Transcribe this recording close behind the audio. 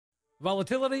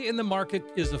Volatility in the market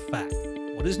is a fact.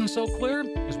 What isn't so clear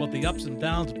is what the ups and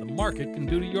downs of the market can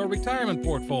do to your retirement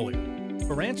portfolio.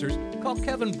 For answers, call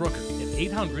Kevin Brucher at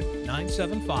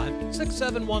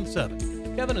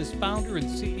 800-975-6717. Kevin is founder and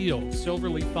CEO of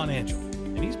Silverleaf Financial,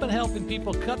 and he's been helping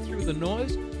people cut through the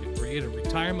noise to create a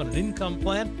retirement and income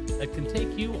plan that can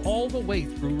take you all the way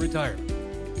through retirement.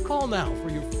 Call now for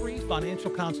your free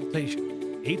financial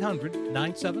consultation.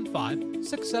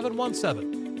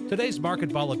 800-975-6717. Today's market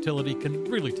volatility can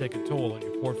really take a toll on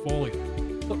your portfolio.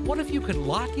 But what if you could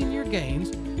lock in your gains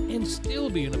and still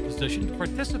be in a position to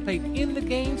participate in the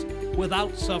gains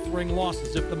without suffering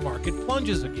losses if the market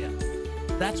plunges again?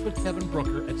 That's what Kevin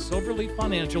Brucher at Silverleaf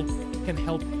Financial can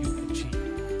help you achieve.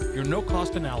 Your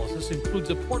no-cost analysis includes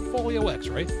a portfolio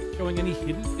x-ray showing any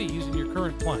hidden fees in your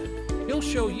current plan. He'll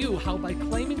show you how by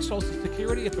claiming Social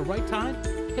Security at the right time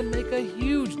can make a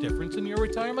huge difference in your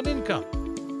retirement income.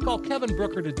 Call Kevin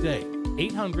Brucher today,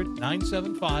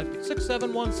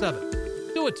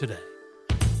 800-975-6717. Do it today.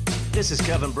 This is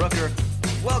Kevin Brucher.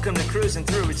 Welcome to Cruising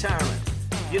Through Retirement.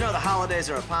 You know the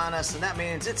holidays are upon us, and that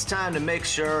means it's time to make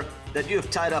sure that you've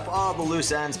tied up all the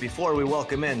loose ends before we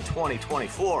welcome in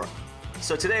 2024.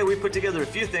 So today we put together a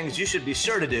few things you should be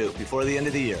sure to do before the end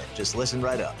of the year. Just listen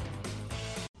right up.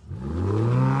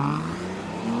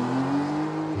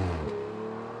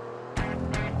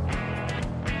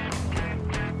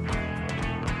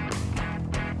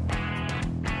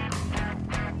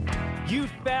 You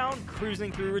found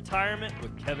Cruising Through Retirement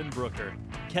with Kevin Brucher.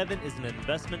 Kevin is an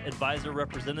investment advisor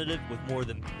representative with more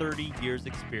than 30 years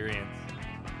experience.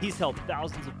 He's helped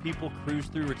thousands of people cruise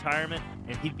through retirement,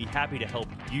 and he'd be happy to help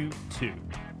you too.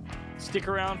 Stick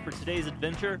around for today's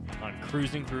adventure on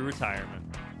Cruising Through Retirement.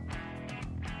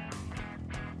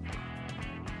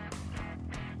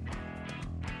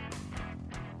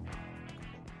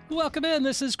 Welcome in.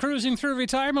 This is Cruising Through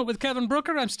Retirement with Kevin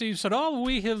Brucher. I'm Steve Siddall.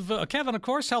 We have Kevin, of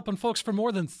course, helping folks for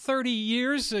more than 30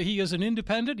 years. He is an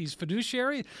independent. He's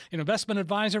fiduciary, an investment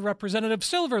advisor representative,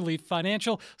 Silverleaf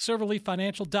Financial,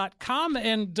 silverleaffinancial.com.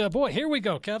 And boy, here we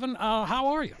go, Kevin. How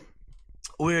are you?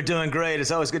 We're doing great.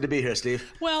 It's always good to be here, Steve.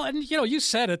 Well, and you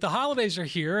said it. The holidays are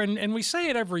here, and we say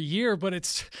it every year,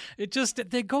 but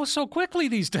they go so quickly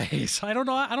these days. I don't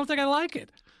know. I don't think I like it.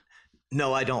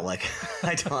 No, I don't like it.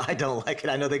 I don't like it.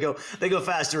 I know they go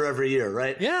faster every year,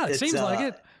 right? Yeah, it seems like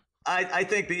it. I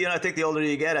think that I think the older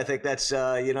you get, I think that's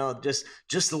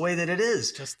just the way that it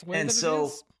is. Just the way and that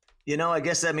so, it is. I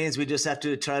guess that means we just have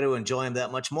to try to enjoy them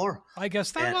that much more. I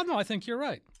guess that. Well, no, I think you're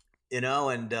right.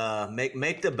 And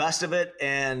make the best of it,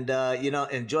 and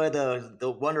enjoy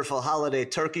the wonderful holiday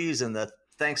turkeys and the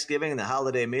Thanksgiving and the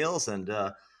holiday meals, and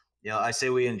I say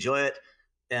we enjoy it.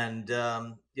 And,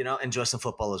 enjoy some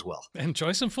football as well.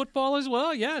 Enjoy some football as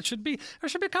well. Yeah, there should be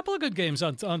a couple of good games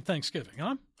on Thanksgiving,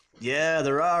 huh? Yeah,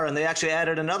 there are. And they actually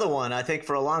added another one. I think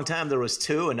for a long time there was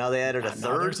two, and now they added a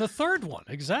third. There's a third one.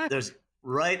 Exactly.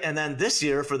 Right. And then this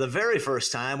year, for the very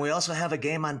first time, we also have a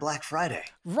game on Black Friday.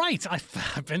 Right.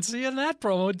 I've been seeing that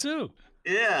promo too.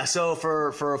 Yeah. So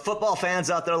for football fans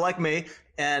out there like me,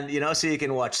 and, so you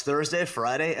can watch Thursday,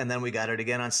 Friday, and then we got it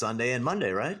again on Sunday and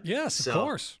Monday, right? Yes, of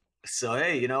course. So,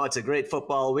 hey, it's a great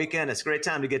football weekend. It's a great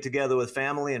time to get together with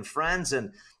family and friends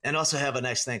and also have a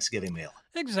nice Thanksgiving meal.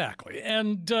 Exactly.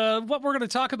 And what we're going to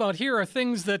talk about here are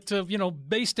things that,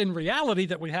 based in reality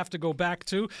that we have to go back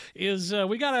to is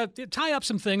we got to tie up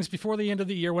some things before the end of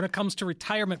the year when it comes to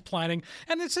retirement planning.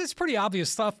 And it's pretty obvious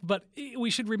stuff, but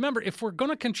we should remember if we're going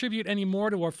to contribute any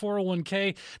more to our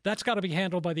 401k, that's got to be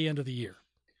handled by the end of the year.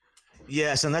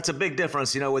 Yes, and that's a big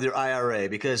difference, with your IRA,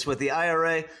 because with the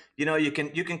IRA, you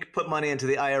can put money into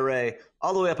the IRA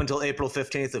all the way up until April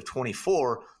 15th of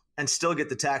 24 and still get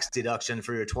the tax deduction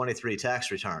for your 23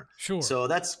 tax return. Sure. So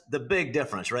that's the big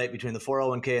difference, right, between the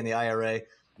 401k and the IRA.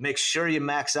 Make sure you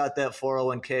max out that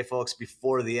 401k, folks,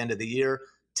 before the end of the year.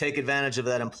 Take advantage of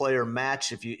that employer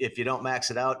match. If you don't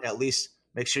max it out, at least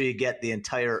make sure you get the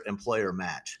entire employer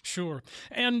match. Sure.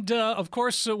 And, of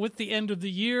course, with the end of the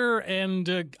year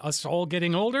and us all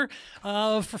getting older,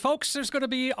 for folks, there's going to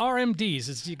be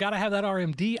RMDs. You got to have that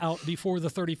RMD out before the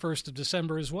 31st of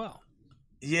December as well.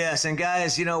 Yes. And,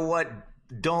 guys, you know what?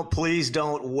 Please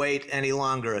don't wait any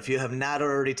longer. If you have not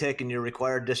already taken your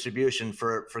required distribution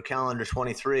for calendar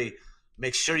 23,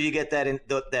 make sure you get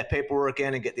that paperwork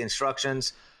in and get the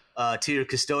instructions to your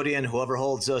custodian, whoever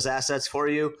holds those assets for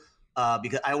you.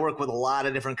 Because I work with a lot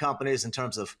of different companies in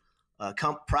terms of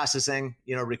processing,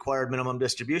 required minimum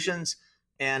distributions.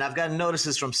 And I've gotten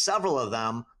notices from several of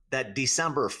them that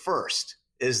December 1st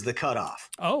is the cutoff.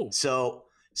 Oh.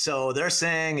 So they're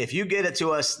saying if you get it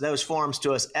to us, those forms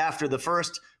to us after the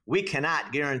 1st, we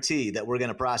cannot guarantee that we're going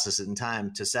to process it in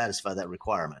time to satisfy that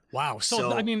requirement. Wow.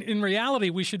 So, I mean, in reality,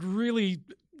 we should really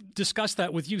discuss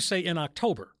that with you, say, in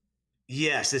October.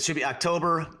 Yes, it should be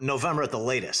October, November at the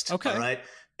latest. Okay. All right.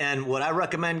 And what I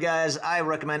recommend, guys, I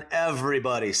recommend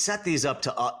everybody set these up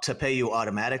to pay you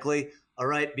automatically. All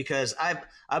right. Because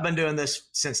I've been doing this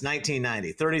since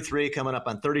 1990, 33, coming up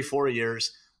on 34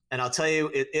 years. And I'll tell you,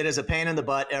 it is a pain in the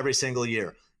butt every single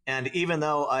year. And even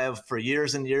though I have for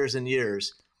years and years and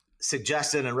years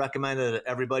suggested and recommended that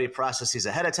everybody process these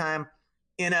ahead of time,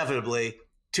 inevitably,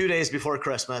 2 days before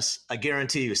Christmas, I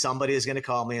guarantee you somebody is going to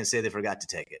call me and say they forgot to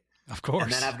take it. Of course.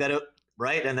 And then I've got to,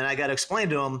 right? And then I got to explain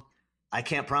to them, I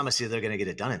can't promise you they're going to get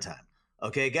it done in time.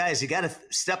 Okay, guys, you got to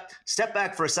step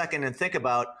back for a second and think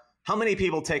about how many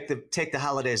people take the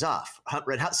holidays off.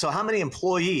 Right? So how many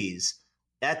employees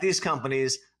at these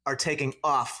companies are taking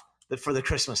off for the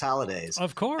Christmas holidays?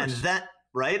 Of course. And that,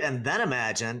 right? And then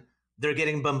imagine they're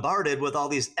getting bombarded with all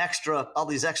these extra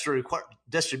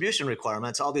distribution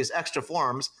requirements, all these extra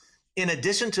forms, in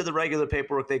addition to the regular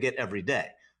paperwork they get every day.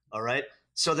 All right.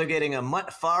 So they're getting a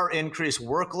much far increased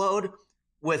workload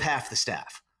with half the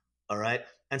staff. All right.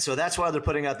 And so that's why they're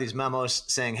putting out these memos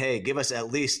saying, hey, give us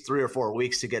at least 3 or 4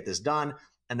 weeks to get this done.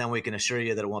 And then we can assure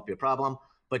you that it won't be a problem.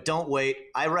 But don't wait.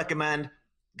 I recommend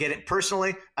get it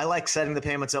personally. I like setting the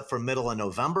payments up for middle of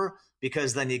November,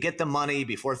 because then you get the money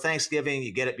before Thanksgiving.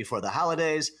 You get it before the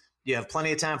holidays. You have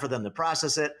plenty of time for them to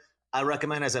process it. I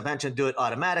recommend, as I mentioned, do it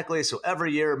automatically. So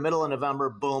every year, middle of November,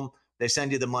 boom, they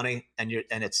send you the money and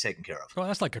it's taken care of. Well,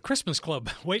 that's like a Christmas club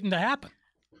waiting to happen.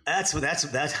 That's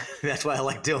why I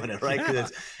like doing it, right?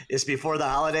 Because it's before the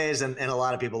holidays, and a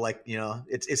lot of people like,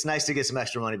 it's nice to get some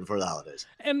extra money before the holidays.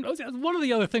 And one of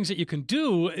the other things that you can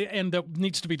do, and that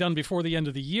needs to be done before the end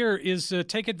of the year, is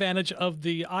take advantage of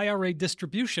the IRA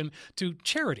distribution to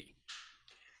charity.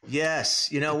 Yes,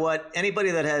 you know what?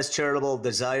 Anybody that has charitable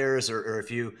desires, or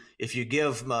if you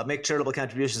give make charitable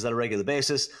contributions on a regular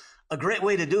basis, a great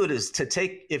way to do it is to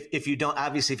take if you don't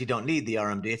need the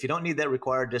RMD, if you don't need that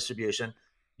required distribution,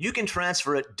 you can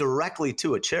transfer it directly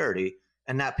to a charity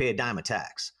and not pay a dime of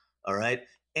tax. All right.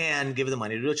 And give the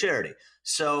money to a charity.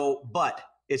 So, but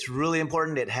it's really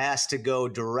important. It has to go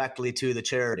directly to the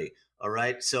charity. All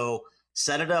right. So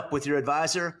set it up with your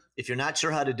advisor. If you're not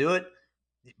sure how to do it,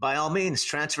 by all means,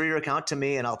 transfer your account to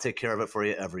me and I'll take care of it for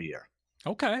you every year.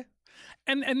 Okay.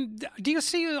 And do you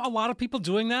see a lot of people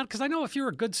doing that? Because I know if you're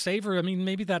a good saver, I mean,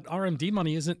 maybe that RMD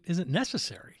money isn't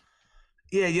necessary.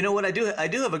 Yeah, you know what? I do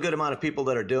have a good amount of people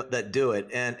that do it,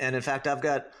 and in fact, I've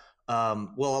got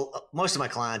most of my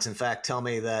clients, in fact, tell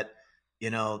me that they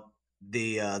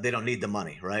don't need the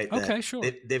money, right? Okay, that sure.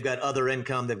 They've got other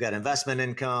income, they've got investment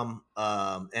income,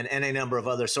 and any number of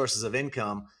other sources of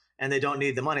income, and they don't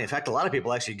need the money. In fact, a lot of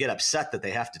people actually get upset that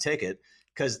they have to take it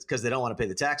because they don't want to pay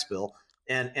the tax bill.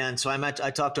 And so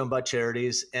I talked to them about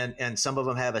charities, and some of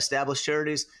them have established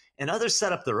charities, and others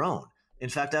set up their own. In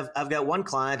fact, I've got one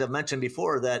client I've mentioned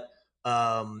before that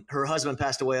her husband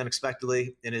passed away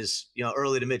unexpectedly in his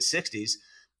early to mid 60s,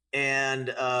 and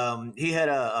he had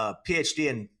a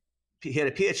PhD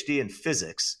in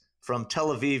physics from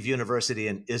Tel Aviv University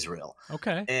in Israel.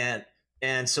 Okay.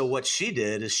 And so what she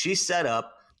did is she set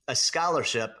up a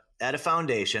scholarship at a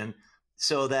foundation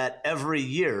so that every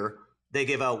year they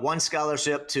give out one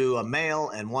scholarship to a male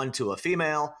and one to a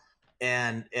female,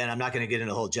 and I'm not going to get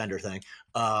into the whole gender thing.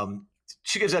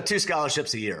 She gives out 2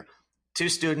 scholarships a year, 2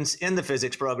 students in the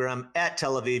physics program at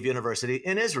Tel Aviv University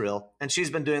in Israel. And she's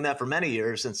been doing that for many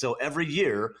years. And so every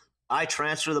year I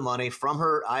transfer the money from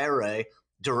her IRA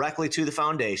directly to the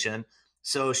foundation.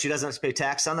 So she doesn't have to pay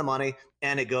tax on the money,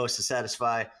 and it goes to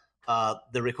satisfy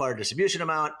the required distribution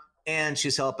amount. And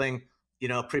she's helping,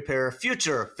 prepare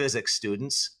future physics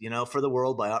students, for the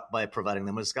world by providing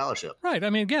them with a scholarship. Right. I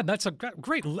mean, again, that's a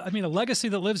great, a legacy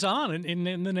that lives on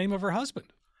in the name of her husband.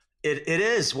 It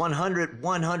is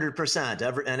 100%.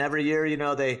 Every year,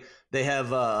 they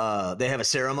have a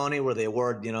ceremony where they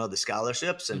award, the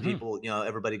scholarships, and people,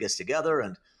 everybody gets together,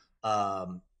 and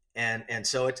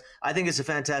so I think it's a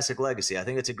fantastic legacy. I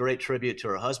think it's a great tribute to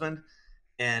her husband.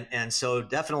 And so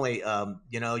definitely,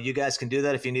 you guys can do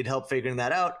that. If you need help figuring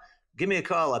that out, give me a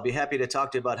call. I'd be happy to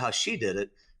talk to you about how she did it.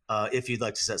 If you'd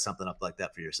like to set something up like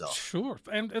that for yourself. Sure.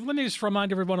 And let me just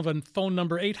remind everyone of a phone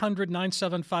number,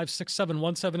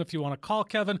 800-975-6717 if you want to call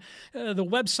Kevin. The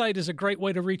website is a great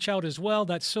way to reach out as well.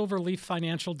 That's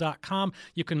silverleaffinancial.com.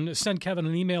 You can send Kevin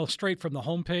an email straight from the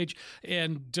homepage.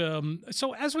 And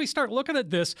so as we start looking at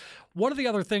this, one of the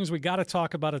other things we got to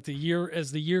talk about as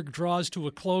the year draws to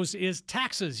a close is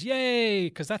taxes. Yay!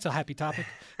 Because that's a happy topic.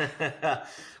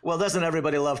 Well, doesn't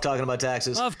everybody love talking about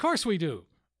taxes? Of course we do.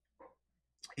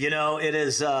 It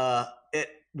is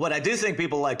what I do think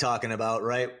people like talking about,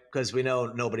 right? Because we know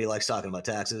nobody likes talking about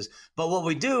taxes. But what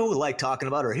we do like talking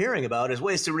about or hearing about is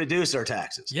ways to reduce our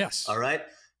taxes. Yes. All right.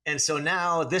 And so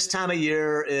now this time of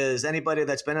year is anybody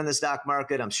that's been in the stock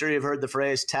market, I'm sure you've heard the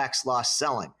phrase tax loss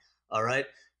selling. All right.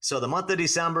 So the month of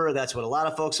December, that's what a lot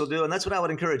of folks will do. And that's what I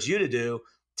would encourage you to do.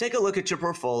 Take a look at your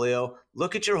portfolio,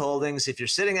 look at your holdings. If you're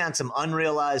sitting on some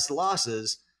unrealized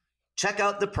losses, check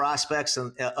out the prospects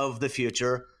of the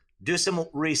future, do some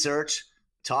research,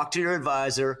 talk to your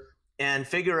advisor, and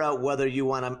figure out whether you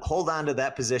want to hold on to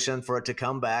that position for it to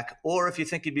come back, or if you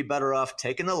think you'd be better off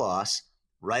taking the loss,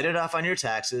 write it off on your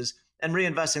taxes, and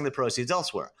reinvesting the proceeds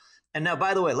elsewhere. And now,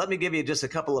 by the way, let me give you just a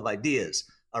couple of ideas.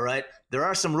 All right. There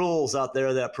are some rules out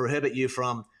there that prohibit you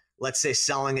from, let's say,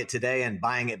 selling it today and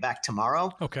buying it back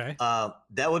tomorrow. Okay.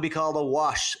 That would be called a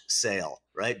wash sale,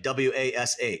 right?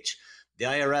 WASH. The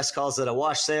IRS calls it a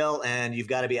wash sale, and you've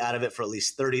got to be out of it for at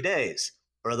least 30 days,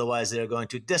 or otherwise they're going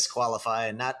to disqualify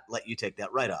and not let you take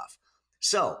that write-off.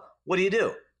 So what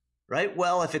do? Right?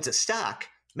 Well, if it's a stock,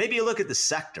 maybe you look at the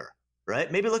sector,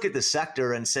 right? Maybe look at the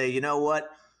sector and say, you know what?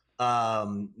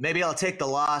 Maybe I'll take the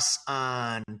loss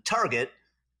on Target,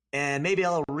 and maybe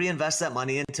I'll reinvest that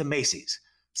money into Macy's,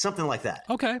 something like that.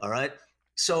 Okay. All right.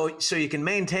 So you can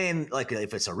maintain, like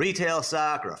if it's a retail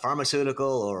stock or a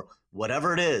pharmaceutical or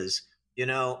whatever it is,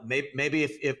 maybe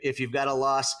if you've got a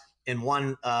loss in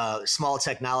one small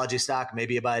technology stock,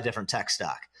 maybe you buy a different tech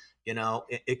stock.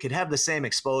 It could have the same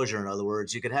exposure. In other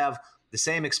words, you could have the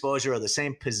same exposure or the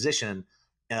same position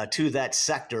to that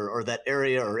sector or that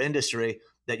area or industry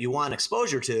that you want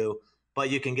exposure to, but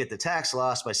you can get the tax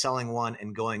loss by selling one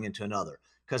and going into another.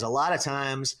 Because a lot of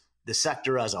times the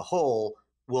sector as a whole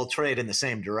will trade in the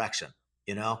same direction.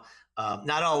 Not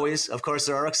always, of course,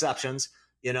 there are exceptions.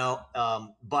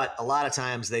 But a lot of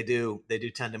times they do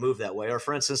tend to move that way. Or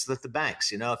for instance, the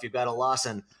banks, if you've got a loss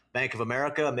in Bank of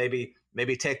America,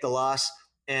 maybe take the loss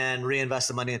and reinvest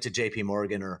the money into JP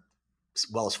Morgan or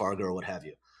Wells Fargo or what have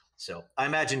you. So I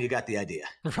imagine you got the idea.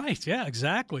 Right. Yeah,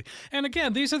 exactly. And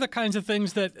again, these are the kinds of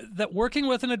things that working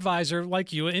with an advisor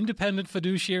like you, an independent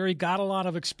fiduciary, got a lot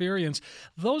of experience.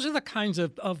 Those are the kinds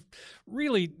of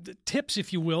really tips,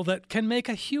 if you will, that can make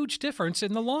a huge difference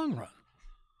in the long run.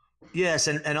 Yes,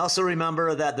 and also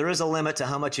remember that there is a limit to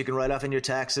how much you can write off in your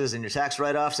taxes, and your tax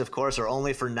write-offs, of course, are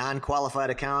only for non-qualified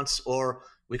accounts, or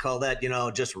we call that,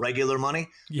 just regular money.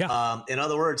 Yeah. In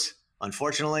other words,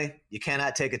 unfortunately, you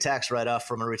cannot take a tax write-off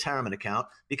from a retirement account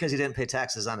because you didn't pay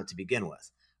taxes on it to begin with.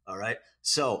 All right.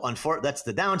 So that's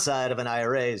the downside of an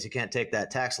IRA is you can't take that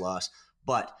tax loss.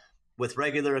 But with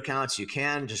regular accounts, you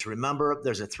can. Just remember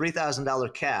there's a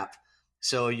 $3,000 cap.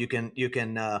 So you can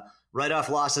write off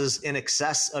losses in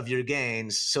excess of your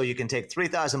gains. So you can take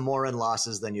 $3,000 more in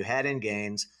losses than you had in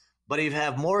gains. But if you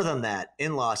have more than that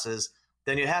in losses,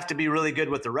 then you have to be really good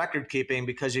with the record keeping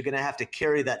because you're going to have to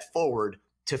carry that forward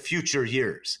to future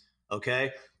years.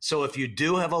 Okay. So if you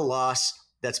do have a loss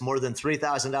that's more than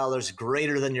 $3,000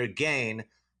 greater than your gain,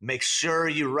 make sure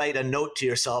you write a note to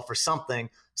yourself or something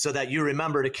so that you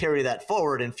remember to carry that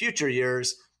forward in future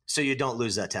years so you don't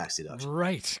lose that tax deduction.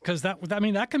 Right. Because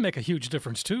that can make a huge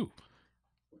difference too.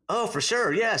 Oh, for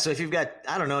sure. Yeah. So if you've got,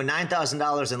 I don't know,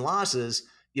 $9,000 in losses,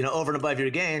 over and above your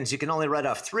gains, you can only write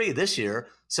off $3,000 this year.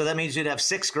 So that means you'd have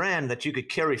 $6,000 that you could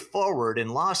carry forward in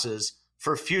losses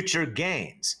for future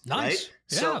gains. Nice.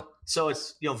 Right? Yeah. So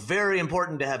it's very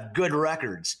important to have good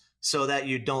records so that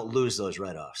you don't lose those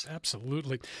write-offs.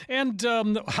 Absolutely. And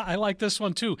I like this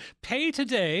one too. Pay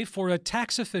today for a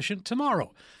tax-efficient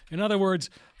tomorrow. In other words,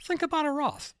 think about a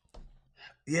Roth.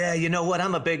 Yeah, you know what?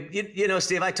 I'm a big,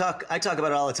 Steve, I talk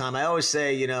about it all the time. I always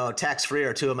say, tax-free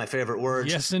are two of my favorite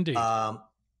words. Yes, indeed. And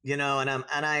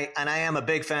I am a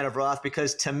big fan of Roth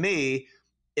because to me,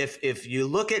 if you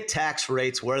look at tax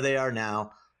rates where they are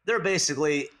now, they're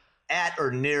basically at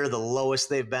or near the lowest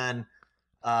they've been,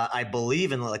 I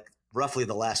believe, in like roughly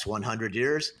the last 100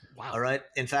 years. Wow. All right.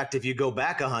 In fact, if you go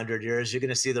back 100 years, you're going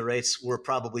to see the rates were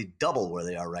probably double where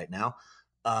they are right now.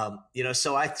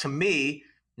 To me,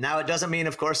 now it doesn't mean,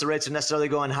 of course, the rates are necessarily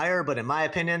going higher, but in my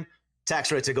opinion,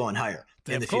 tax rates are going higher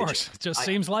in the future. Of course. It just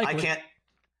seems likely.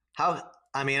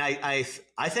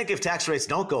 I think if tax rates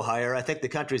don't go higher, I think the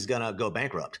country's going to go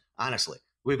bankrupt. Honestly,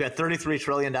 we've got $33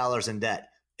 trillion in debt.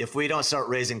 If we don't start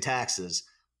raising taxes,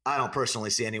 I don't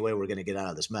personally see any way we're going to get out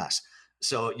of this mess.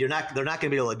 So they're not going to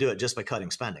be able to do it just by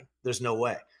cutting spending. There's no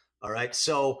way. All right.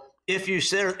 So if you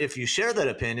share that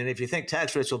opinion, if you think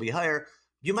tax rates will be higher,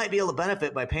 you might be able to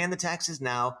benefit by paying the taxes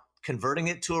now, converting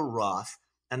it to a Roth,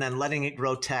 and then letting it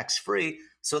grow tax free.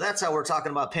 So that's how we're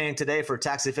talking about paying today for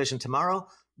tax efficient tomorrow.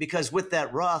 Because with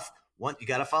that Roth, You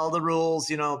got to follow the rules,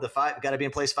 got to be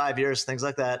in place 5 years, things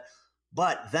like that.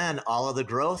 But then all of the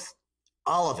growth,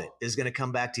 all of it is going to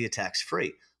come back to you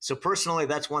tax-free. So personally,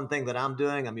 that's one thing that I'm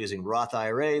doing. I'm using Roth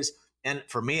IRAs, and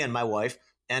for me and my wife,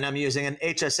 and I'm using an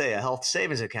HSA, a health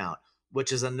savings account,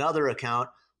 which is another account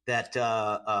that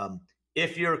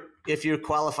if you're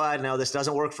qualified. Now, this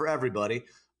doesn't work for everybody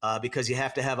because you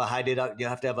have to have a high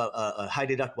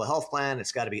deductible health plan.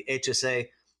 It's got to be HSA,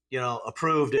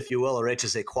 approved, if you will, or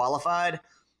HSA qualified.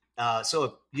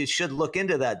 So you should look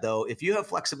into that, though, if you have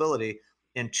flexibility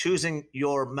in choosing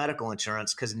your medical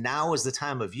insurance, because now is the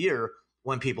time of year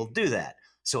when people do that.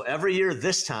 So every year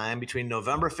this time, between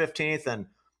November 15th and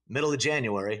middle of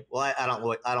January, well, I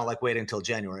don't like waiting until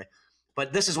January,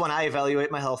 but this is when I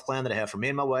evaluate my health plan that I have for me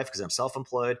and my wife because I'm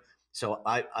self-employed. So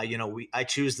I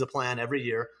choose the plan every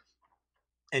year,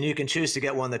 and you can choose to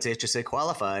get one that's HSA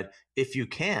qualified if you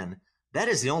can. That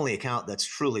is the only account that's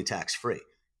truly tax-free.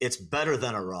 It's better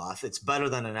than a Roth. It's better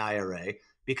than an IRA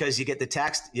because you get the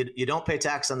tax. You don't pay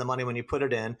tax on the money when you put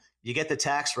it in. You get the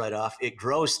tax write-off. It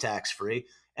grows tax-free,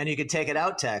 and you can take it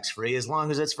out tax-free as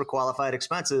long as it's for qualified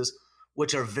expenses,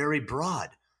 which are very broad.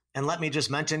 And let me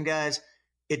just mention, guys,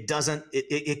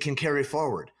 it can carry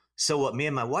forward. So what me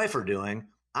and my wife are doing,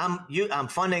 I'm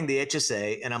funding the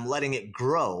HSA and I'm letting it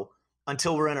grow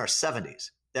until we're in our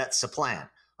 70s. That's the plan.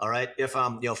 All right. If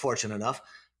I'm fortunate enough.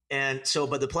 And so,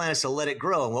 but the plan is to let it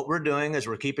grow. And what we're doing is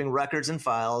we're keeping records and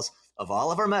files of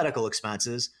all of our medical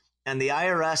expenses. And the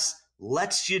IRS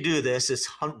lets you do this. It's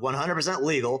 100%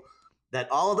 legal that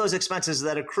all of those expenses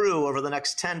that accrue over the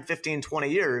next 10, 15, 20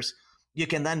 years, you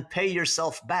can then pay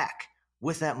yourself back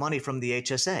with that money from the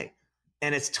HSA.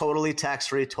 And it's totally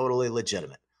tax-free, totally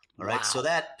legitimate. All right. Wow. So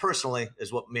that personally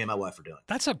is what me and my wife are doing.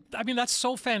 That's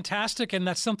so fantastic. And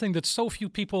that's something that so few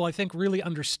people, I think, really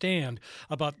understand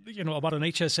about an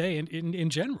HSA in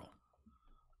general.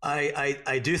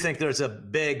 I do think there's a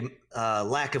big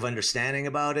lack of understanding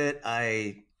about it.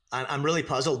 I'm really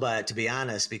puzzled by it, to be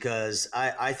honest, because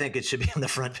I think it should be on the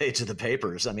front page of the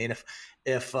papers. I mean,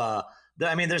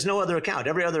 there's no other account.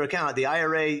 Every other account, the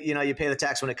IRA, you pay the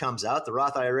tax when it comes out. The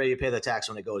Roth IRA, you pay the tax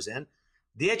when it goes in.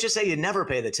 The HSA, you never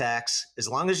pay the tax as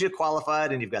long as you're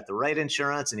qualified and you've got the right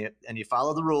insurance and you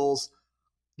follow the rules.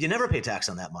 You never pay tax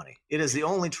on that money. It is the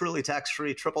only truly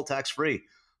tax-free, triple tax-free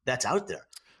that's out there.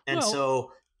 And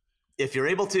so if you're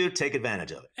able to, take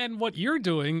advantage of it. And what you're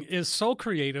doing is so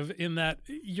creative in that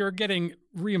you're getting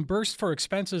reimbursed for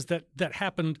expenses that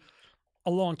happened a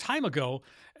long time ago.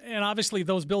 And obviously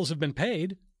those bills have been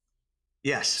paid.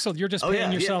 Yes. So you're just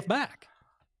paying yourself back.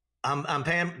 I'm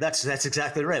paying. That's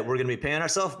exactly right. We're going to be paying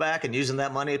ourselves back and using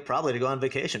that money probably to go on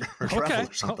vacation or travel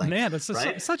or something. Oh, man, that's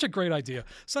such a great idea.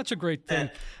 Such a great thing.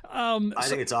 I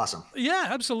think it's awesome. Yeah,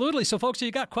 absolutely. So, folks, if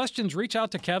you got questions, reach out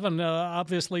to Kevin.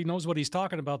 Obviously, knows what he's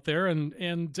talking about there.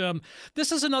 And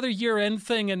this is another year-end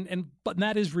thing, but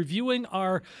that is reviewing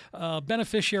our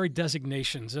beneficiary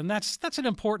designations, and that's an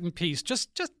important piece.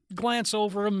 Just glance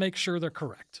over them, make sure they're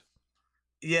correct.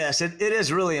 Yes, it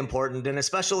is really important, and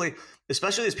especially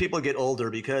as people get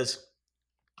older, because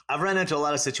I've run into a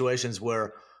lot of situations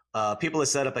where people have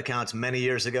set up accounts many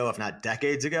years ago, if not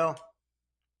decades ago,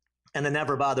 and they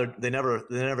never bothered. They never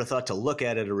thought to look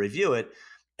at it or review it.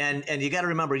 And you got to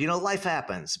remember, life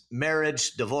happens: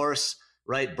 marriage, divorce,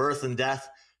 right, birth and death.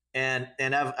 And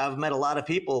I've met a lot of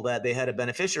people that they had a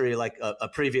beneficiary, like a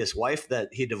previous wife that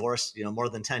he divorced, more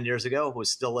than 10 years ago, who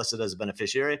was still listed as a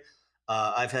beneficiary.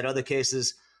 I've had other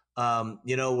cases,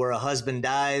 where a husband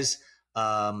dies.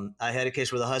 I had a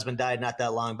case where the husband died not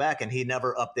that long back, and he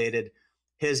never updated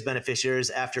his beneficiaries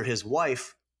after his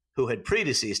wife, who had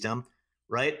predeceased him,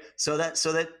 right? So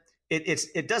that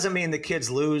it doesn't mean the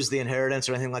kids lose the inheritance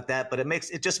or anything like that, but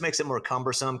it just makes it more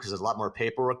cumbersome because there's a lot more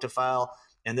paperwork to file.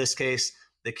 In this case,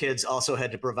 the kids also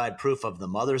had to provide proof of the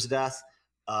mother's death,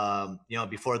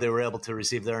 before they were able to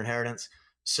receive their inheritance.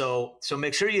 So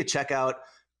make sure you check out.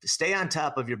 Stay on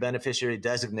top of your beneficiary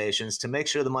designations to make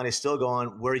sure the money's still going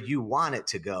where you want it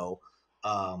to go,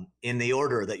 in the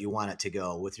order that you want it to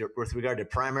go with regard to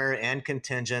primary and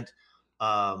contingent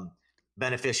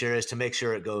beneficiaries, to make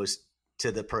sure it goes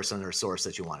to the person or source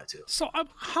that you want it to. So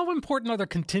how important are the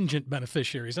contingent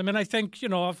beneficiaries? I mean, I think,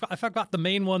 if I've got the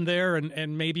main one there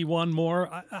and maybe one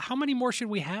more, how many more should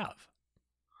we have?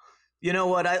 You know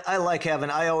what? I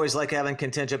always like having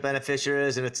contingent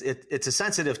beneficiaries, and it's a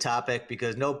sensitive topic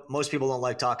because most people don't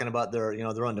like talking about their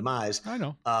own demise. I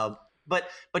know.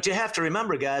 But you have to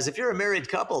remember, guys, if you're a married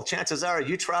couple, chances are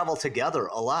you travel together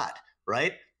a lot,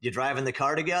 right? You drive in the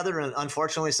car together, and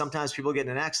unfortunately, sometimes people get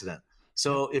in an accident.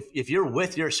 So if you're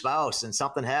with your spouse and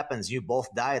something happens, you both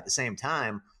die at the same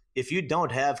time. If you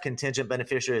don't have contingent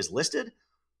beneficiaries listed,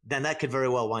 then that could very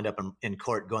well wind up in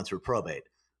court going through probate.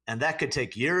 And that could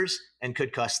take years and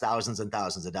could cost thousands and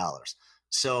thousands of dollars.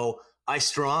 So I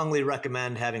strongly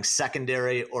recommend having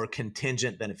secondary or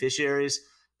contingent beneficiaries.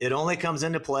 It only comes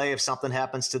into play if something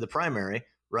happens to the primary,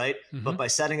 right? Mm-hmm. But by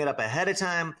setting it up ahead of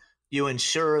time, you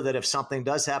ensure that if something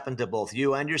does happen to both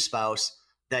you and your spouse,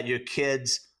 that your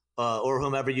kids or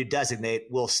whomever you designate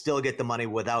will still get the money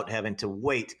without having to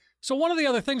wait. So one of the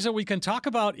other things that we can talk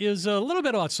about is a little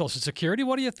bit about Social Security.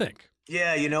 What do you think?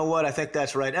 Yeah, you know what? I think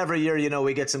that's right. Every year,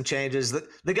 we get some changes.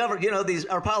 The government,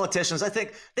 our politicians, I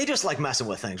think they just like messing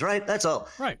with things, right? That's all.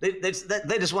 Right. They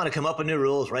just want to come up with new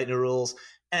rules, write new rules.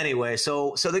 Anyway,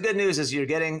 so the good news is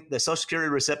the Social Security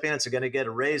recipients are going to get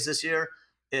a raise this year.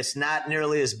 It's not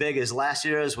nearly as big as last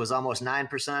year's, was almost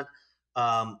 9%.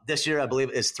 This year, I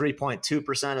believe, is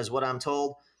 3.2% is what I'm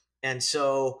told. And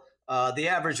so the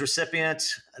average recipient,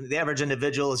 the average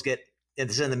individual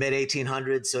it's in the mid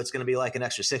 1800s. So it's going to be like an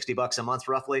extra $60 a month,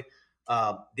 roughly.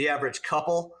 The average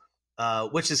couple,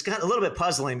 which is kind of a little bit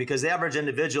puzzling because the average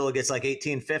individual gets like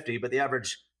 $1,850, but the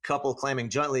average couple claiming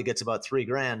jointly gets about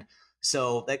 $3,000.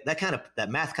 So that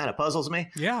math kind of puzzles me.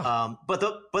 Yeah. But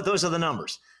those are the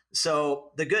numbers.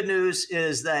 So the good news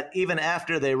is that even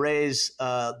after they raise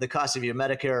the cost of your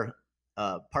Medicare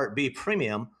Part B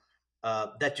premium,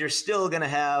 that you're still going to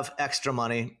have extra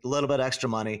money, a little bit extra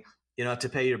money, to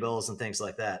pay your bills and things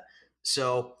like that.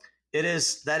 So that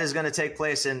is going to take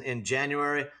place in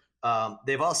January.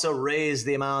 They've also raised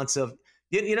the amounts of,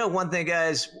 one thing,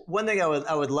 guys,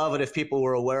 I would love it if people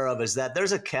were aware of is that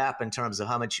there's a cap in terms of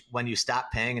how much when you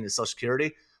stop paying into Social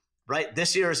Security. Right.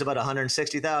 This year is about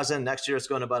 160,000. Next year it's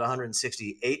going to about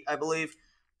 168, I believe.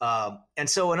 And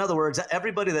so in other words,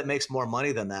 everybody that makes more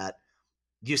money than that,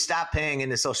 you stop paying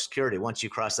into Social Security once you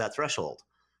cross that threshold.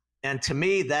 And to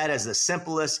me, that is the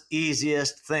simplest,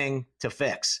 easiest thing to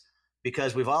fix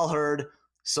because we've all heard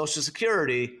Social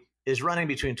Security is running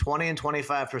between 20 and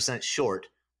 25% short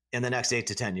in the next 8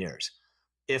 to 10 years.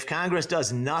 If Congress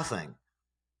does nothing,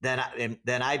 then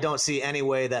I don't see any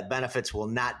way that benefits will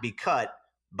not be cut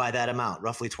by that amount,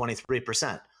 roughly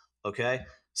 23%. Okay.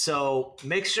 So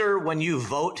make sure when you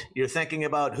vote, you're thinking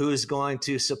about who's going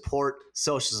to support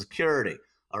Social Security.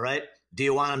 All right. Do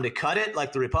you want them to cut it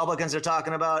like the Republicans are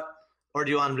talking about? Or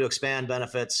do you want them to expand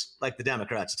benefits like the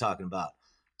Democrats are talking about?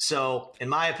 So in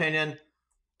my opinion,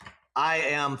 I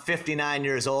am 59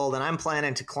 years old and I'm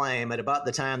planning to claim at about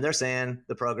the time they're saying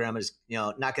the program is,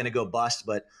 not going to go bust,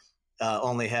 but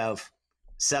only have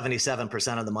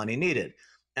 77% of the money needed.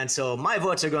 And so my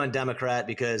votes are going Democrat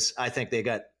because I think they're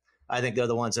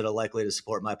the ones that are likely to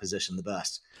support my position the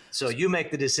best. So you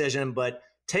make the decision, but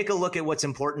take a look at what's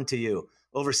important to you.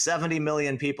 Over 70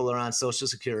 million people are on Social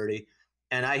Security,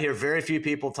 and I hear very few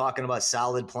people talking about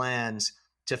solid plans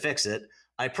to fix it.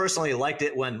 I personally liked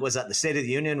it when was at the State of the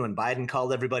Union when Biden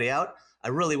called everybody out. I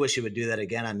really wish he would do that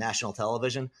again on national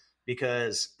television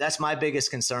because that's my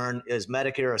biggest concern is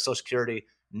Medicare or Social Security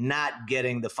not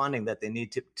getting the funding that they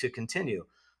need to continue.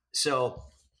 So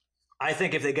I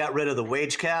think if they got rid of the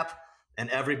wage cap and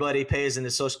everybody pays into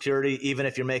Social Security, even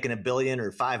if you're making $1 billion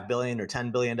or $5 billion or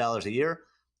 $10 billion a year,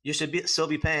 you should still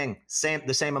be paying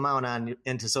the same amount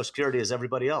into Social Security as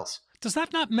everybody else. Does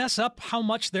that not mess up how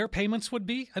much their payments would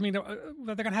be? I mean,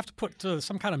 they're going to have to put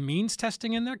some kind of means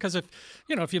testing in there because if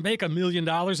you make $1 million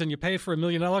and you pay for $1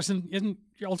 million, then isn't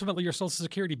ultimately your Social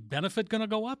Security benefit going to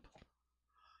go up?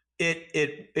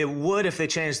 It would if they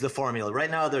changed the formula. Right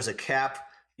now, there's a cap.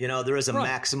 There is a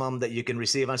maximum that you can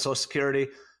receive on Social Security.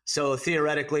 So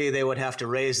theoretically, they would have to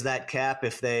raise that cap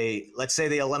if let's say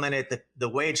they eliminate the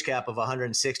wage cap of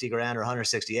 $160,000 or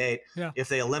 $168,000. Yeah. If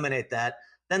they eliminate that,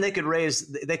 then they could raise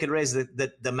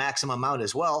the maximum amount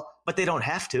as well, but they don't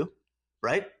have to,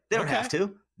 right? They don't have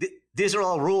to. These are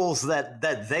all rules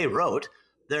that they wrote.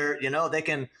 They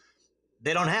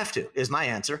don't have to is my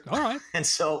answer. All right. And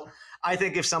so I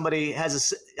think if somebody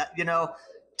has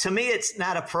to me, it's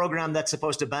not a program that's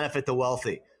supposed to benefit the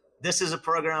wealthy. This is a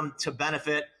program to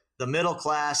benefit the middle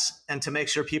class and to make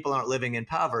sure people aren't living in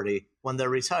poverty when they're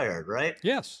retired, right?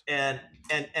 Yes. And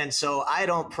so I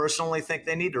don't personally think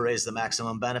they need to raise the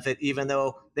maximum benefit, even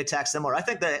though they tax them more. I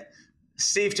think that,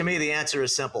 Steve, to me, the answer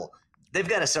is simple. They've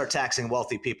got to start taxing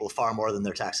wealthy people far more than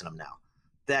they're taxing them now.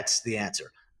 That's the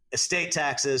answer. Estate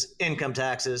taxes, income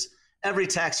taxes, every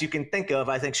tax you can think of,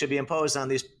 I think, should be imposed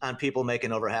on people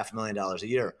making over $500,000 a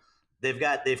year.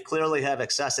 They've clearly have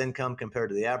excess income compared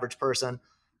to the average person.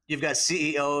 You've got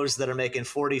CEOs that are making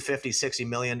 $40, $50, $60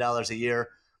 million a year.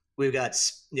 We've got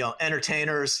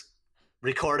entertainers,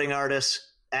 recording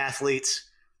artists, athletes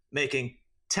making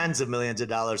tens of millions of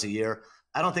dollars a year.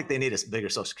 I don't think they need a bigger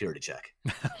Social Security check.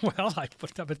 Well, I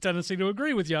have a tendency to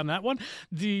agree with you on that one.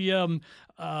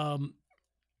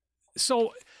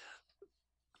 So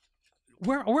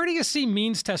where do you see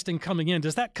means testing coming in?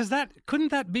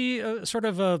 Couldn't that be a sort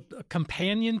of a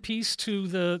companion piece to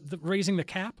the raising the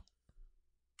cap?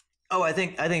 Oh, I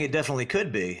think it definitely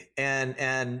could be, and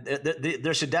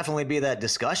there should definitely be that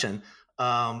discussion.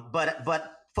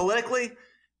 But politically,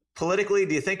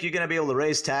 do you think you're going to be able to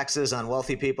raise taxes on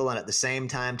wealthy people and at the same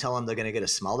time tell them they're going to get a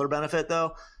smaller benefit?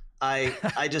 Though,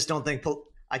 I just don't think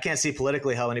I can't see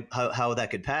politically how that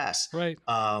could pass. Right.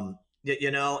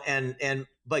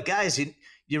 But guys,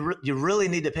 you really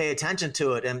need to pay attention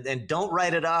to it and don't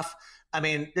write it off. I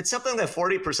mean, it's something that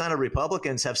 40% of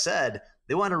Republicans have said.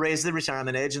 They want to raise the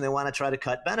retirement age and they want to try to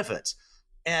cut benefits.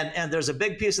 And there's a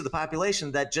big piece of the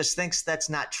population that just thinks that's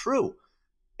not true.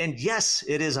 And yes,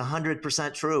 it is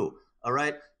 100% true. All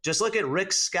right. Just look at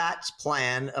Rick Scott's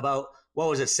plan about, what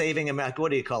was it? Saving America.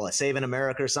 What do you call it? Saving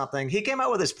America or something. He came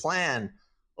out with his plan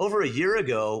over a year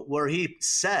ago where he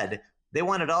said they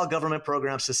wanted all government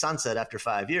programs to sunset after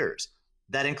 5 years.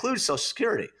 That includes Social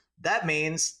Security. That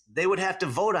means they would have to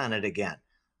vote on it again.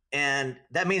 And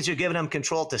that means you're giving them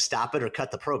control to stop it or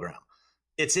cut the program.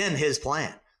 It's in his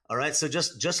plan. All right. So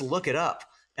just look it up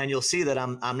and you'll see that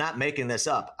I'm not making this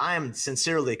up. I am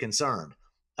sincerely concerned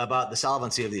about the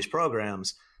solvency of these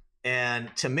programs.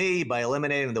 And to me, by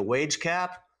eliminating the wage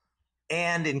cap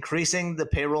and increasing the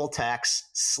payroll tax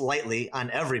slightly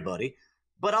on everybody,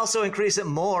 but also increase it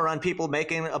more on people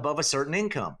making above a certain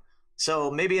income. So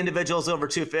maybe individuals over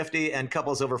 250 and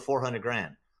couples over 400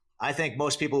 grand. I think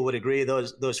most people would agree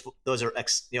those are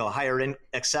higher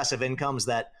excessive incomes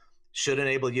that should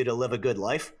enable you to live a good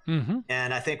life. Mm-hmm.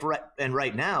 And I think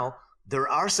right now there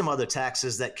are some other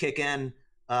taxes that kick in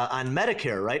on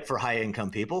Medicare, right, for high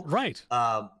income people. Right.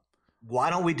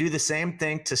 Why don't we do the same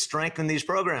thing to strengthen these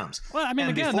programs? Well, I mean,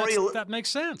 and again, that makes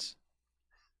sense.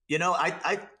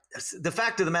 The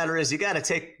fact of the matter is you got to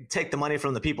take the money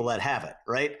from the people that have it,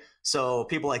 right? So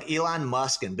people like Elon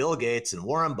Musk and Bill Gates and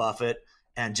Warren Buffett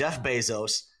and Jeff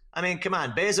Bezos. I mean, come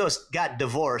on, Bezos got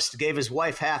divorced, gave his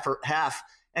wife half,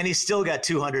 and he still got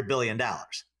 $200 billion.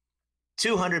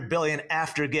 $200 billion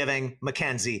after giving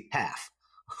Mackenzie half.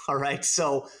 All right.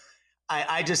 So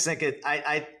I just think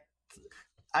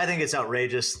I think it's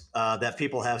outrageous that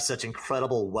people have such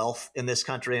incredible wealth in this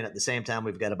country, and at the same time,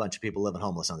 we've got a bunch of people living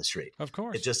homeless on the street. Of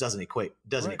course, it just doesn't equate.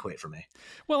 Equate for me.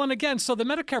 Well, and again, so the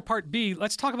Medicare Part B.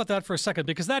 Let's talk about that for a second,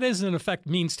 because that is in effect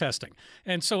means testing.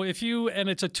 And so it's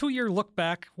a 2-year look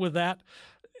back with that,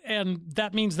 and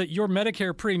that means that your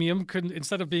Medicare premium could,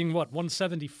 instead of being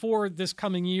 $174 this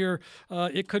coming year,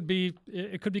 it could be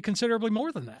considerably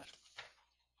more than that.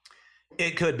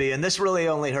 It could be. And this really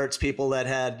only hurts people that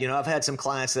had, I've had some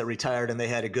clients that retired and they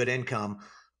had a good income,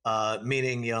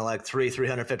 meaning, like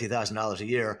 $350,000 a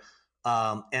year.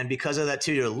 And because of that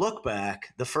 2-year look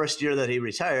back, the first year that he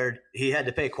retired, he had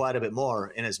to pay quite a bit more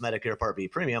in his Medicare Part B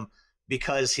premium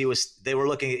because they were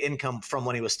looking at income from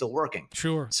when he was still working.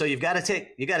 Sure. So you got to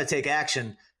take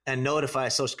action and notify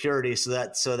Social Security so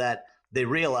that they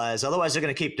realize, otherwise they're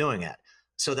going to keep doing it,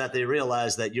 so that they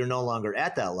realize that you're no longer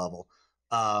at that level.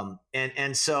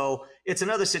 And so it's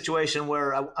another situation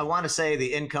where I want to say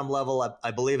the income level,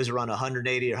 I believe, is around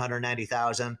 180 or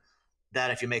 190,000,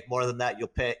 that if you make more than that,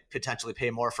 you'll potentially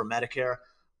pay more for Medicare.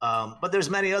 But there's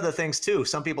many other things too.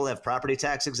 Some people have property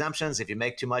tax exemptions. If you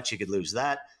make too much, you could lose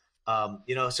that.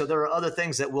 So there are other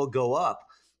things that will go up.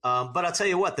 But I'll tell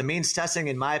you what, the means testing,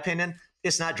 in my opinion,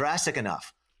 it's not drastic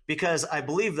enough, because I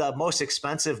believe the most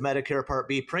expensive Medicare Part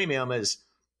B premium is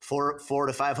 $400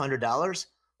 to $500.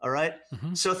 All right.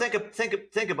 Mm-hmm. So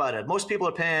think about it. Most people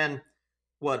are paying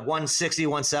what, 160,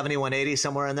 170, 180,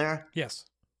 somewhere in there. Yes.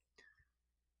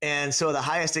 And so the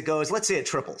highest it goes, let's say it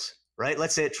triples, right?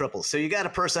 Let's say it triples. So you got a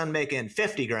person making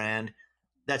 50 grand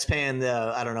that's paying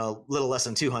little less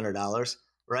than $200,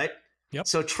 right? Yep.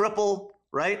 So triple,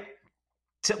 right?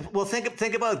 Well,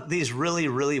 think about these really,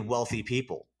 really wealthy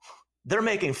people. They're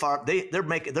making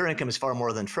their income is far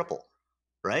more than triple.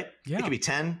 Right? Yeah. It could be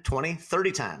 10, 20,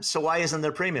 30 times. So why isn't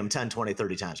their premium 10, 20,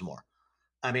 30 times more?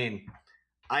 I mean,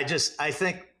 I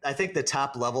think the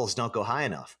top levels don't go high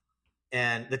enough,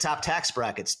 and the top tax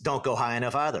brackets don't go high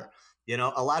enough either.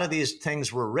 A lot of these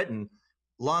things were written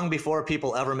long before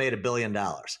people ever made $1 billion.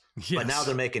 Yes. But now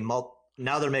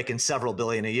they're making several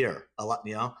billion a year. A lot,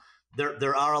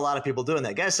 there are a lot of people doing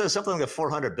that. Guys, says something like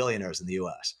 400 billionaires in the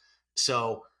U.S.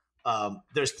 So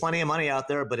there's plenty of money out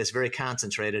there, but it's very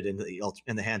concentrated in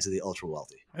the hands of the ultra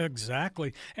wealthy.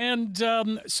 Exactly. And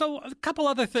so a couple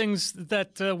other things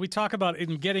that we talk about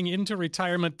in getting into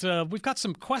retirement. We've got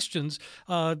some questions.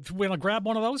 Do we want to grab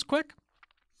one of those quick?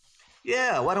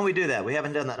 Yeah, why don't we do that? We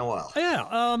haven't done that in a while.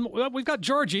 Yeah, we've got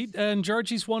Georgie, and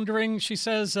Georgie's wondering, she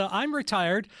says, I'm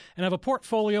retired and have a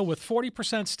portfolio with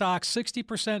 40% stocks,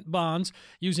 60% bonds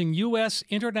using U.S.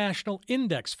 international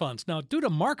index funds. Now, due to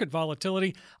market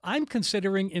volatility, I'm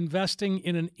considering investing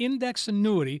in an index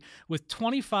annuity with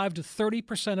 25 to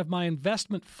 30% of my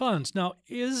investment funds. Now,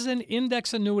 is an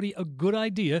index annuity a good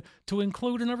idea to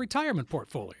include in a retirement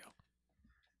portfolio?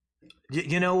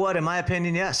 You know what? In my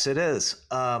opinion, yes, it is.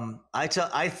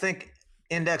 I think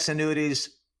index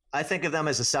annuities, I think of them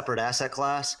as a separate asset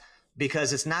class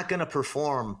because it's not going to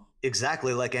perform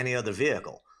exactly like any other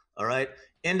vehicle. All right.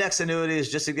 Index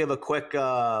annuities, just to give a quick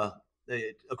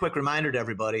reminder to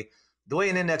everybody, the way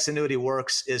an index annuity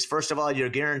works is, first of all, you're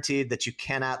guaranteed that you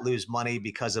cannot lose money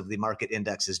because of the market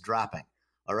index is dropping.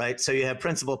 All right. So you have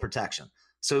principal protection.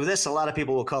 So this, a lot of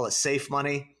people will call it safe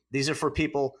money. These are for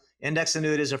people. Index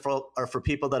annuities are for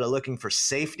people that are looking for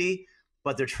safety,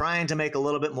 but they're trying to make a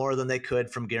little bit more than they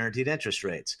could from guaranteed interest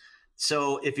rates.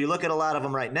 So if you look at a lot of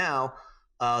them right now,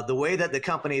 the way that the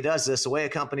company does this, the way a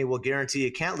company will guarantee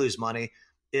you can't lose money,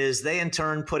 is they in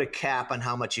turn put a cap on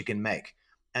how much you can make.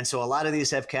 And so a lot of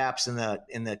these have caps in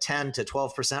the 10 to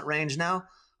 12% range now.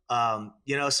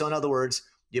 So in other words,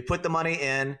 you put the money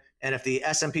in, and if the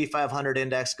S&P 500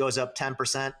 index goes up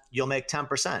 10%, you'll make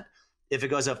 10%. If it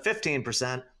goes up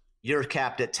 15%, you're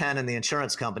capped at 10 and the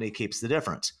insurance company keeps the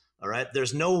difference. All right.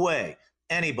 There's no way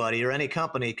anybody or any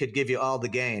company could give you all the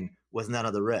gain with none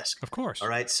of the risk. Of course. All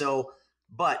right. So,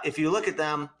 but if you look at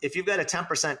them, if you've got a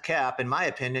 10% cap, in my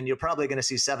opinion, you're probably going to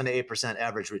see 7 to 8%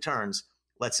 average returns,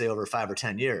 let's say over 5 or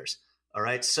 10 years. All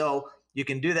right. So you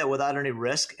can do that without any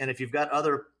risk. And if you've got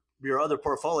your other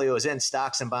portfolios in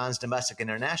stocks and bonds, domestic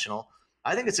and international,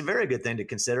 I think it's a very good thing to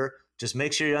consider. Just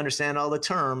make sure you understand all the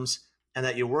terms and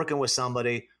that you're working with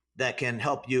somebody that can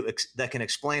help you, that can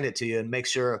explain it to you and make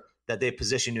sure that they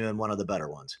position you in one of the better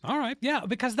ones. All right. Yeah,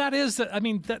 because that is, I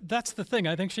mean, that's the thing.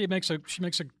 I think she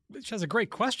has a great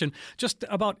question just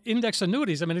about index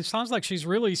annuities. I mean, it sounds like she's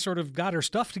really sort of got her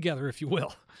stuff together, if you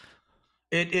will.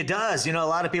 It does. A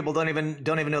lot of people don't even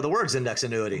know the words index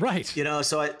annuity. Right.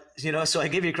 So I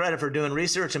give you credit for doing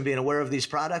research and being aware of these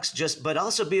products, but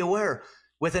also be aware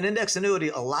with an index annuity,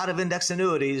 a lot of index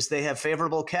annuities, they have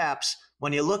favorable caps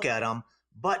when you look at them.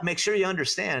 But make sure you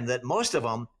understand that most of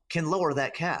them can lower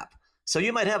that cap. So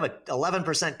you might have an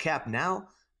 11% cap now,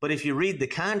 but if you read the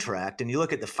contract and you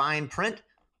look at the fine print,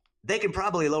 they can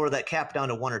probably lower that cap down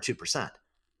to 1 or 2%.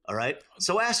 All right.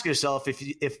 So ask yourself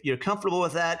if you're comfortable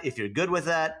with that, if you're good with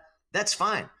that, that's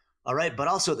fine. All right. But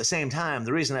also at the same time,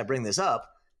 the reason I bring this up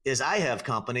is I have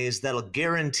companies that'll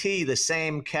guarantee the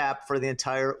same cap for the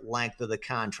entire length of the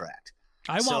contract.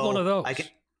 I want one of those.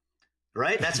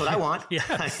 Right. That's what I want.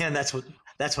 Yes. And that's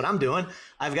what I'm doing.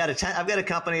 I've got a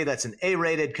company that's an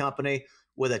A-rated company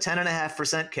with a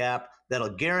 10.5% cap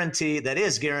that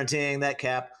is guaranteeing that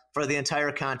cap for the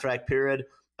entire contract period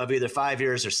of either 5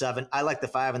 years or 7. I like the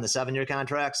 5 and the 7 year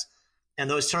contracts, and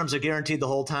those terms are guaranteed the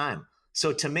whole time.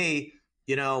 So to me,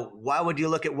 why would you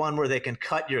look at one where they can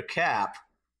cut your cap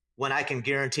when I can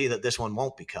guarantee that this one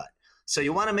won't be cut? So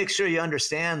you want to make sure you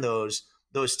understand those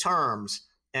terms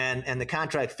and the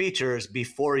contract features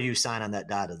before you sign on that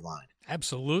dotted line.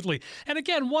 Absolutely. And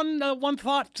again, one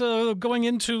thought going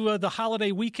into the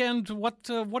holiday weekend, what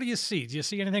do you see? Do you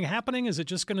see anything happening? Is it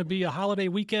just going to be a holiday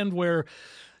weekend where,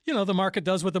 the market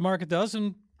does what the market does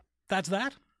and that's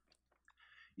that?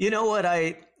 You know what?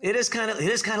 It is kind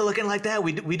of looking like that.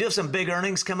 We do have some big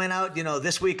earnings coming out.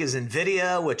 This week is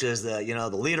NVIDIA, which is the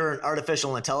leader in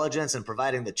artificial intelligence and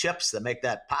providing the chips that make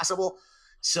that possible.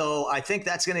 So I think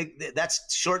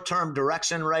that's short-term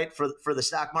direction, right, for the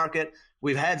stock market.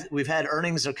 We've had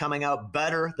earnings are coming out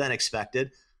better than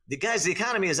expected. The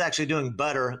economy is actually doing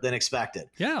better than expected.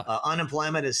 Yeah.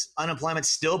 Unemployment's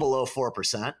still below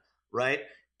 4%, right?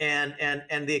 And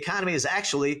the economy is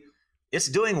it's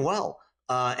doing well.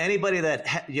 Anybody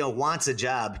that wants a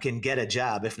job can get a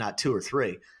job, if not 2 or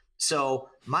 3. So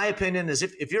my opinion is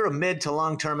if you're a mid to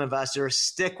long-term investor,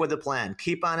 stick with the plan,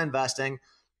 keep on investing.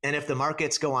 And if the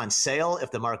markets go on sale, if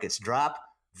the markets drop,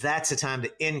 that's the time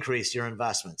to increase your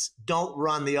investments. Don't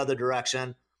run the other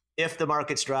direction. If the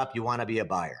markets drop, you want to be a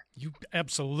buyer. You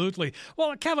absolutely.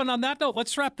 Well, Kevin, on that note,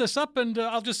 let's wrap this up. And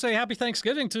I'll just say happy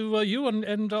Thanksgiving to you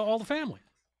and all the family.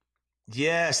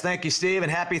 Yes. Thank you, Steve.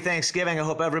 And happy Thanksgiving. I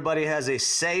hope everybody has a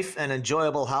safe and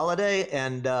enjoyable holiday.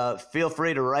 And feel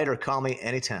free to write or call me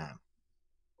anytime.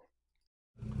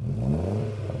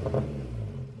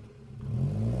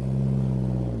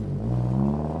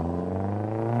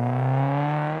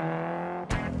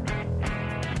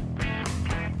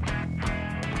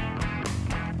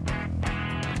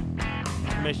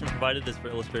 information provided is for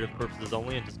illustrative purposes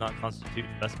only and does not constitute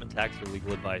investment, tax, or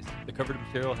legal advice. The covered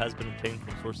material has been obtained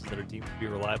from sources that are deemed to be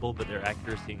reliable, but their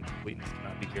accuracy and completeness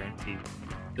cannot be guaranteed.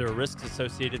 There are risks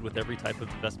associated with every type of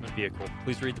investment vehicle.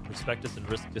 Please read the prospectus and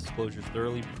risk disclosures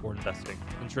thoroughly before investing.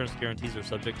 Insurance guarantees are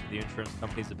subject to the insurance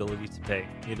company's ability to pay.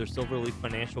 Neither Silverleaf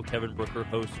Financial, Kevin Brucher,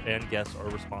 hosts, and guests are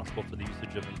responsible for the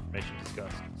usage of information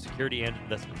discussed. Security and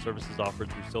investment services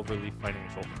offered through Silverleaf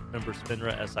Financial. Member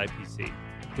FINRA SIPC.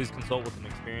 Please consult with an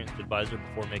experienced advisor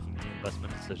before making any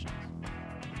investment decisions.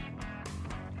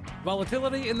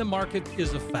 Volatility in the market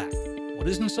is a fact. What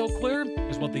isn't so clear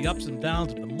is what the ups and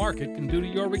downs of the market can do to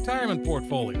your retirement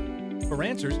portfolio. For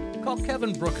answers, call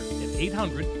Kevin Brucher at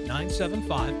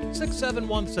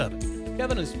 800-975-6717.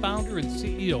 Kevin is founder and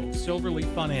CEO of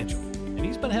Silverleaf Financial, and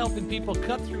he's been helping people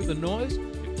cut through the noise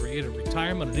to create a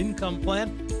retirement and income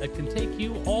plan that can take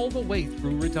you all the way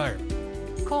through retirement.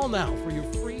 Call now for your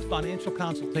free financial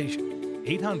consultation,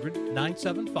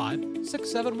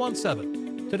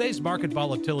 800-975-6717. Today's market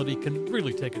volatility can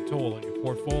really take a toll on your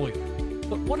portfolio.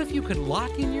 But what if you could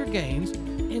lock in your gains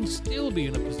and still be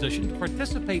in a position to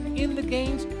participate in the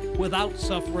gains without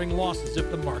suffering losses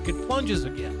if the market plunges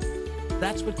again?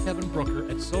 That's what Kevin Brucher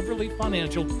at Silverleaf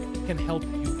Financial can help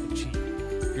you achieve.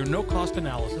 Your no-cost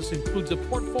analysis includes a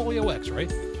portfolio x-ray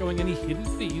showing any hidden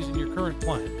fees in your current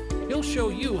plan. He'll show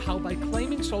you how by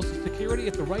claiming Social Security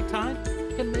at the right time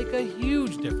can make a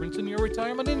huge difference in your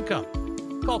retirement income.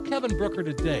 Call Kevin Brucher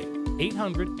today,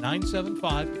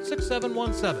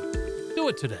 800-975-6717. Do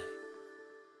it today.